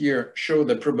numbers here show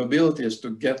the probabilities to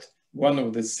get one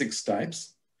of the 6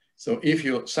 types. So if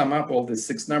you sum up all the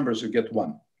 6 numbers, you get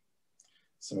 1.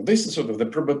 So this is sort of the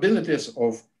probabilities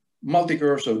of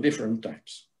multicurves of different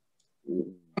types.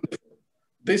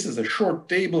 This is a short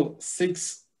table,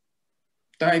 6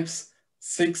 types,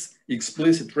 6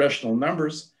 explicit rational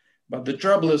numbers. But the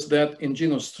trouble is that in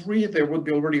genus 3, there would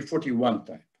be already 41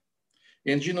 types.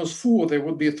 In genus 4, there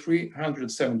would be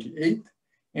 378.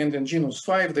 And in genus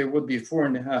 5, there would be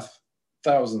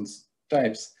 4,500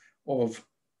 types of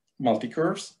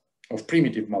multicurves, of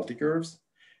primitive multicurves.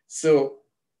 So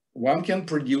one can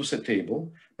produce a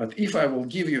table, but if I will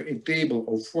give you a table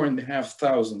of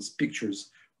 4,500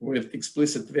 pictures with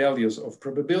explicit values of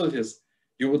probabilities,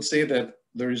 you would say that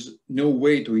there is no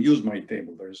way to use my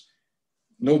table. There's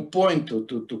no point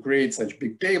to create such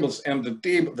big tables, and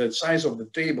the size of the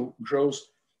table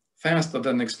grows faster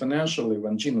than exponentially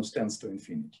when genus tends to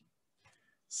infinity.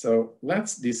 So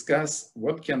let's discuss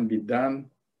what can be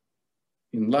done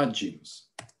in large genus.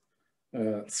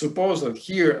 Suppose that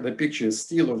here the picture is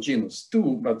still of genus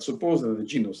 2, but suppose that the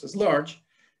genus is large,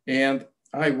 and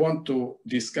I want to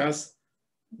discuss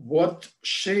what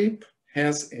shape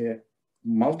has a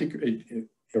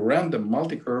random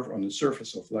multicurve on the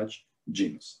surface of large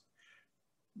genus.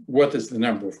 What is the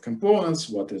number of components?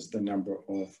 What is the number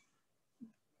of,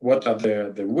 what are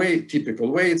the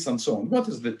typical weights and so on? What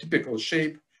is the typical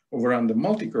shape of a random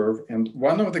multicurve? And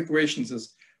one of the questions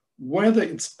is whether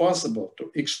it's possible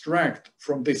to extract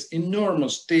from this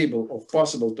enormous table of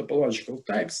possible topological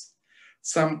types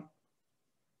some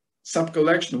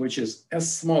subcollection which is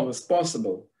as small as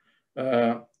possible,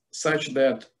 such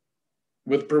that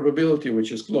with probability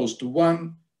which is close to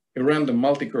 1, a random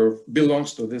multicurve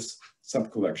belongs to this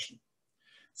subcollection.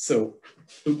 So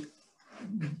to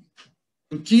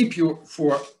keep you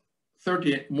for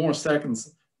 30 more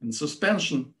seconds in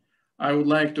suspension, I would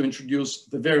like to introduce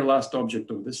the very last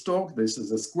object of this talk. This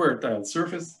is a square-tiled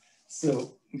surface.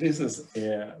 So this is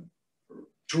a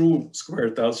true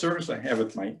square-tiled surface. I have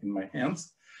it in my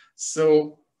hands.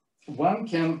 So one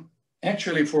can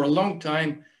actually, for a long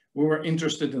time, we were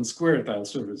interested in square-tiled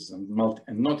surfaces and not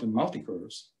in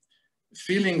multicurves,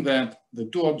 feeling that the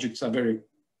two objects are very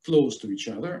close to each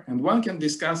other. And one can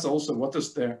discuss also what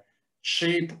is the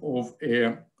shape of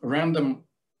a random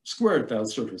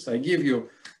square-tiled surface. I give you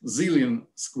zillion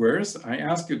squares. I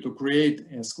ask you to create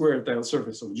a square-tiled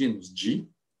surface of genus G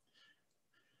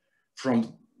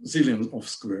from zillion of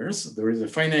squares. There is a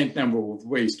finite number of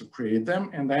ways to create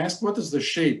them. And I ask, what is the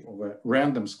shape of a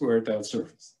random square-tiled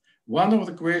surface? One of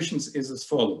the questions is as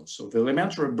follows. So the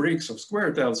elementary bricks of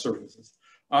square-tiled surfaces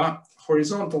are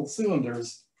horizontal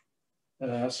cylinders.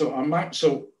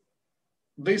 So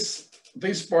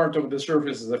this part of the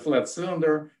surface is a flat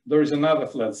cylinder. There is another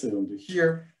flat cylinder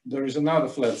here. There is another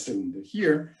flat cylinder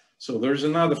here. So there's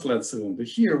another flat cylinder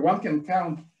here. One can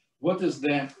count what is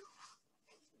the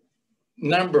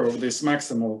number of these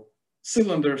maximal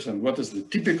cylinders and what is the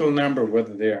typical number,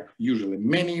 whether they're usually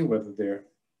many, whether they're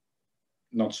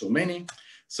not so many.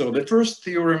 So the first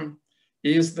theorem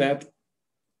is that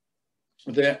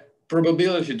the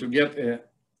probability to get a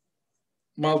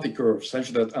multicurve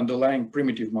such that underlying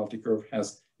primitive multicurve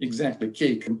has exactly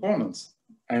k components.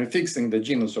 I'm fixing the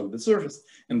genus of the surface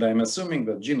and I'm assuming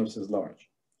that genus is large.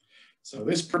 So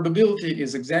this probability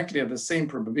is exactly the same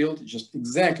probability, just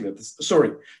exactly this.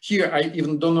 Sorry, here I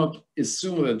even do not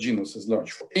assume that genus is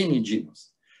large for any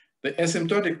genus. The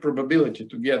asymptotic probability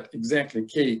to get exactly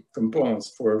k components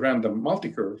for a random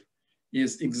multicurve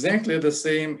is exactly the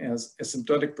same as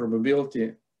asymptotic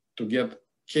probability to get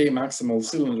k maximal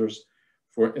cylinders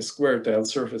for a square tile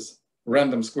surface,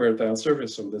 random square tile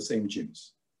surface of the same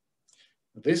genus.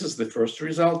 This is the first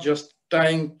result, just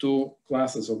tying two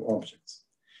classes of objects.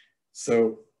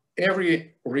 So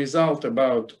every result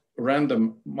about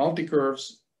random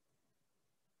multicurves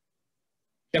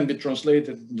can be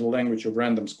translated in the language of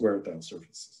random square tile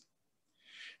surfaces.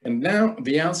 And now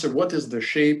the answer, what is the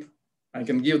shape? I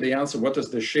can give the answer, what is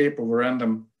the shape of a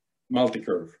random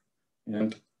multicurve?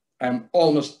 And I'm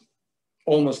almost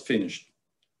finished.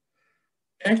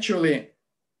 Actually,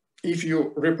 if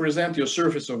you represent your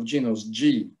surface of genus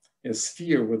G as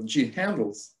sphere with G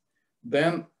handles,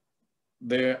 then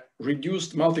the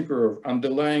reduced multicurve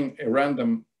underlying a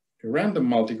random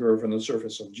multicurve on the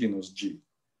surface of genus G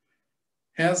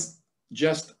has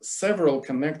just several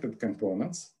connected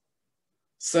components,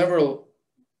 several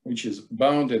which is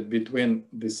bounded between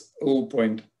this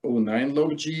 0.09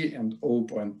 log G and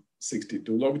 0.62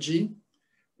 log G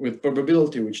with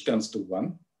probability which tends to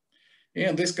 1.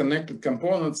 And these connected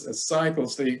components as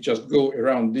cycles, they just go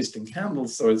around distinct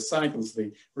handles. So as cycles,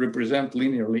 they represent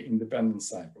linearly independent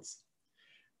cycles.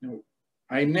 Now,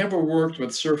 I never worked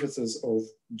with surfaces of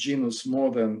genus more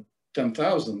than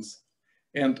 10,000s.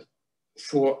 And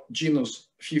for genus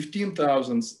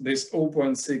 15,000s, this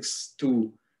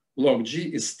 0.62 log G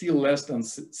is still less than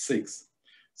 6.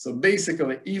 So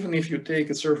basically, even if you take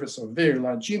a surface of very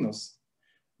large genus,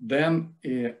 then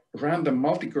a random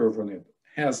multicurve on it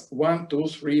has 1, 2,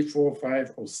 3, 4,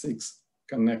 5, or 6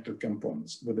 connected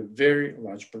components with a very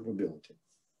large probability.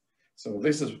 So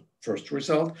this is first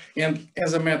result. And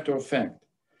as a matter of fact,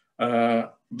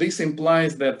 this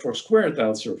implies that for square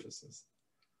tile surfaces,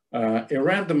 a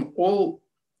random all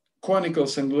conical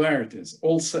singularities,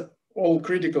 all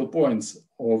critical points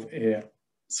of a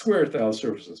square tile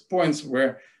surfaces, points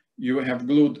where you have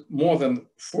glued more than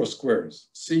 4 squares,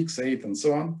 6, 8, and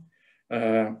so on.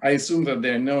 I assume that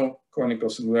there are no conical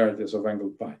singularities of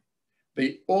angle pi.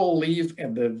 They all live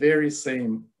at the very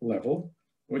same level,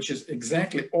 which is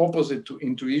exactly opposite to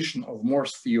intuition of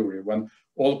Morse theory, when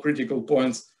all critical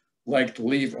points like to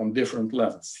live on different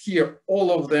levels. Here,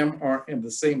 all of them are at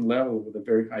the same level with a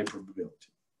very high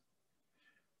probability.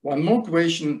 One more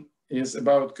question is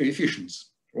about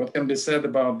coefficients. What can be said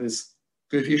about this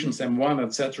coefficients M1,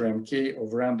 etc., Mk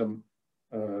of random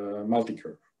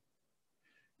multicurve?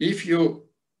 If you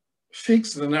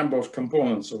fix the number of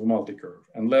components of a multicurve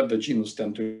and let the genus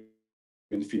tend to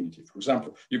infinity, for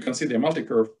example, you consider a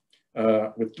multicurve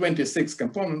with 26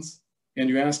 components, and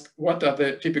you ask, what are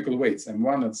the typical weights,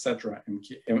 M1, etc.,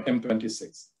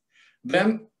 M26?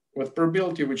 Then, with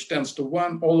probability which tends to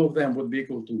 1, all of them would be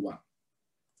equal to 1.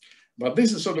 But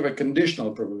this is sort of a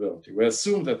conditional probability. We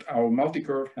assume that our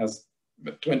multicurve has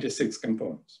 26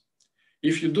 components.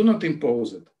 If you do not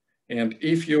impose it, and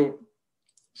if you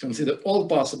consider all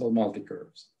possible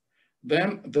multicurves,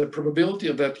 then the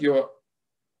probability that your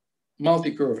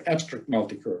multicurve, abstract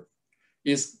multicurve,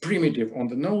 is primitive on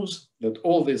the nose, that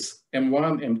all this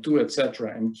M1, M2,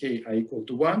 etc., Mk are equal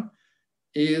to 1,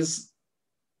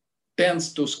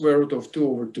 tends to square root of 2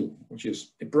 over 2, which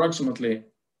is approximately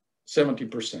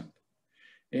 70%.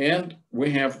 And we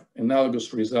have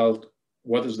analogous result.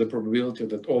 What is the probability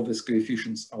that all these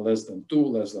coefficients are less than 2,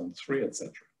 less than 3,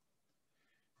 etc.?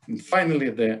 And finally,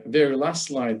 the very last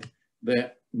slide,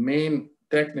 the main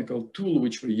technical tool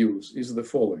which we use is the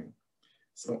following.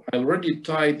 So I already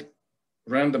tied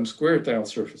random square tile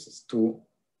surfaces to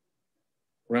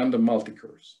random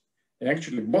multicurves.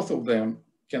 Actually, both of them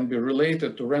can be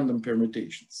related to random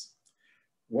permutations.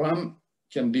 One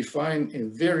can define a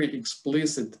very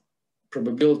explicit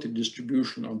probability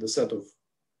distribution on the set of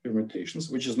permutations,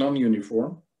 which is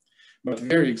non-uniform, but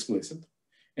very explicit,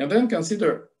 and then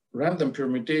consider random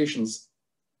permutations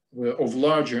of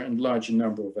larger and larger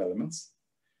number of elements,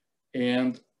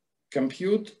 and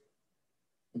compute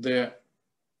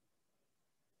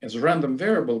as a random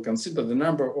variable, consider the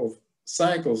number of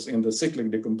cycles in the cyclic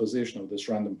decomposition of this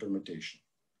random permutation.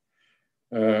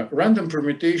 Random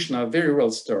permutation are very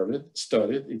well studied,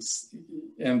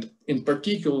 and in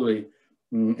particularly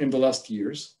in the last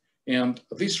years, and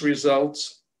these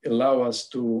results allow us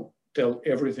to tell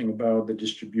everything about the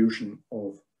distribution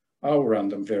of our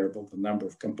random variable, the number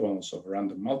of components of a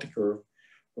random multicurve,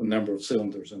 the number of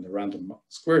cylinders in the random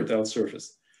square tile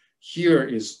surface. Here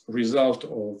is result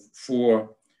of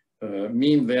for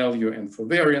mean value and for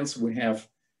variance, we have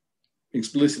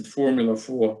explicit formula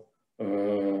for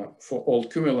all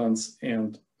cumulants,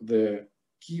 and the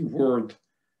key word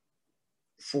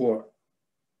for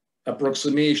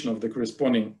approximation of the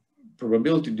corresponding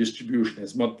probability distribution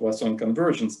is mod Poisson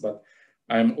convergence, but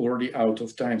I'm already out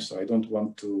of time, so I don't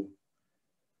want to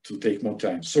take more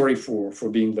time. Sorry for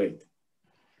being late.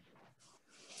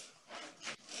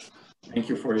 Thank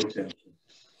you for your attention.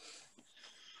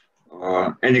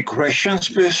 Any questions,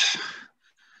 please?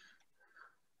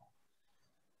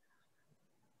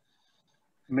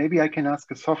 Maybe I can ask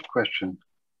a soft question.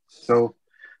 So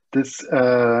this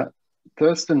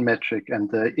Thurston metric and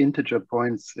the integer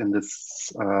points in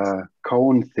this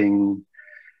cone thing,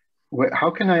 how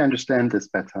can I understand this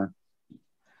better?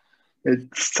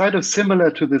 It's kind of similar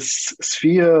to this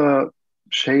sphere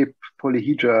shape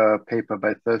polyhedra paper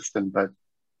by Thurston, but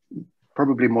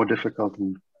probably more difficult,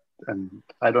 and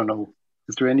I don't know.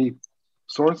 Is there any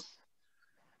source?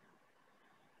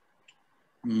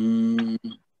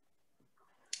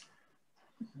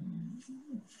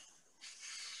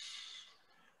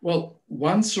 Well,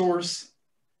 one source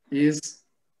is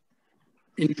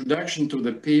introduction to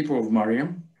the paper of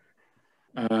Maryam.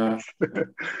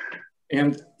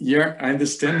 And yeah, I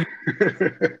understand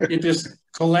it is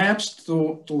collapsed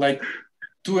to like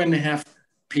 2.5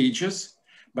 pages,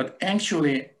 but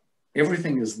actually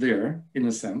everything is there in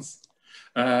a sense,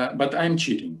 but I'm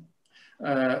cheating.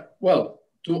 Well,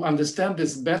 to understand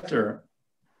this better,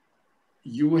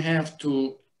 you have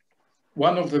to,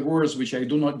 one of the words which I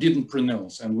didn't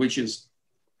pronounce and which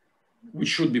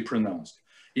should be pronounced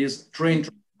is train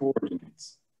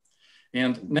coordinates.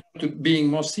 And now to being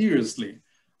more seriously,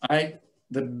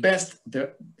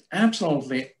 the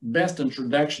absolutely best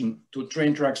introduction to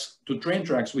train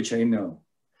tracks which I know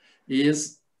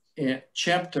is a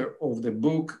chapter of the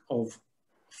book of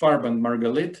Farb and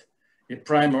Margalit, a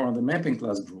primer on the mapping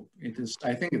class group. It is,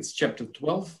 I think it's chapter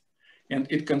 12, and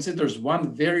it considers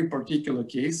one very particular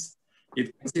case.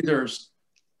 It considers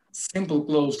simple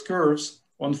closed curves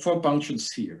on 4-punctured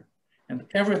sphere. And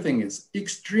everything is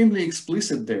extremely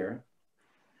explicit there.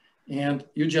 And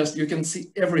you can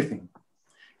see everything.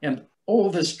 And all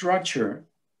the structure,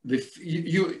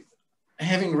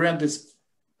 having read this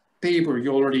paper,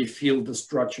 you already feel the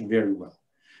structure very well.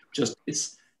 Just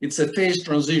it's a phase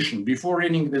transition before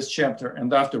reading this chapter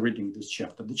and after reading this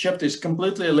chapter. The chapter is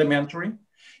completely elementary.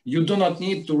 You do not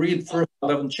need to read first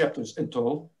 11 chapters at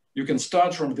all. You can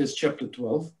start from this chapter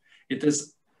 12. It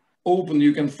is open.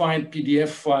 You can find PDF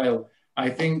file, I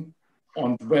think,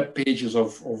 on web pages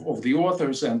of the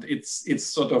authors, and it's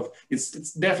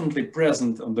definitely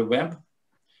present on the web.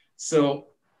 So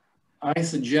I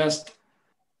suggest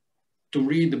to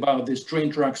read about these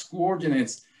train tracks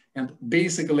coordinates, and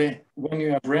basically when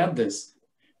you have read this,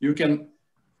 you can,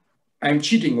 I'm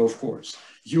cheating of course,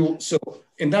 so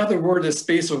in other words, the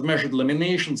space of measured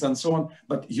laminations and so on,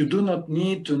 but you do not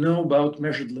need to know about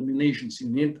measured laminations. You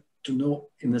need to know,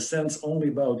 in a sense, only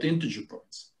about integer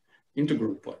points.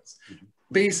 Integral points.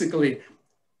 Basically,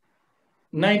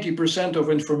 90% of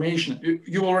information,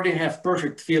 you already have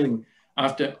perfect feeling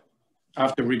after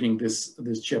reading this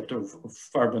chapter of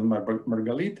Farb and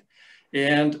Margalit.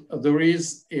 And there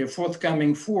is a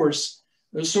forthcoming source,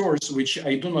 which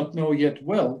I do not know yet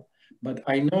well, but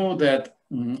I know that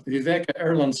Viveka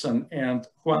Erlandson and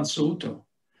Juan Souto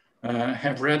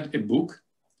have read a book,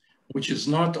 which is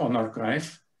not on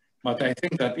arXiv. But I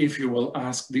think that if you will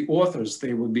ask the authors,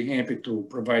 they would be happy to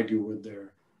provide you with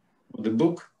the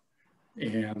book,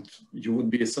 and you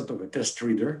would be a sort of a test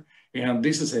reader. And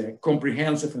this is a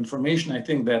comprehensive information. I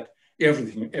think that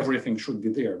everything should be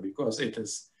there because it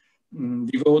is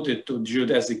devoted to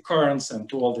geodesic currents and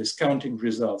to all these counting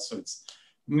results. So it's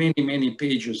many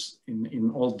pages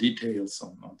in all details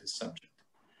on this subject.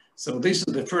 So this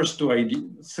is the first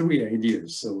three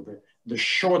ideas. So the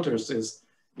shortest is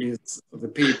the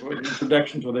paper,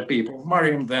 introduction to the paper of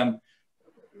Maryam, then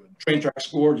train tracks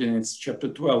coordinates, chapter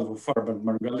 12 of Farb and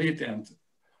Margalit, and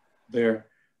their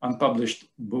unpublished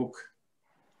book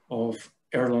of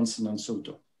Erlandson and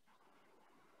Souto.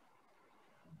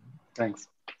 Thanks.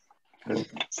 That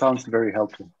sounds very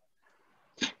helpful.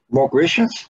 More questions?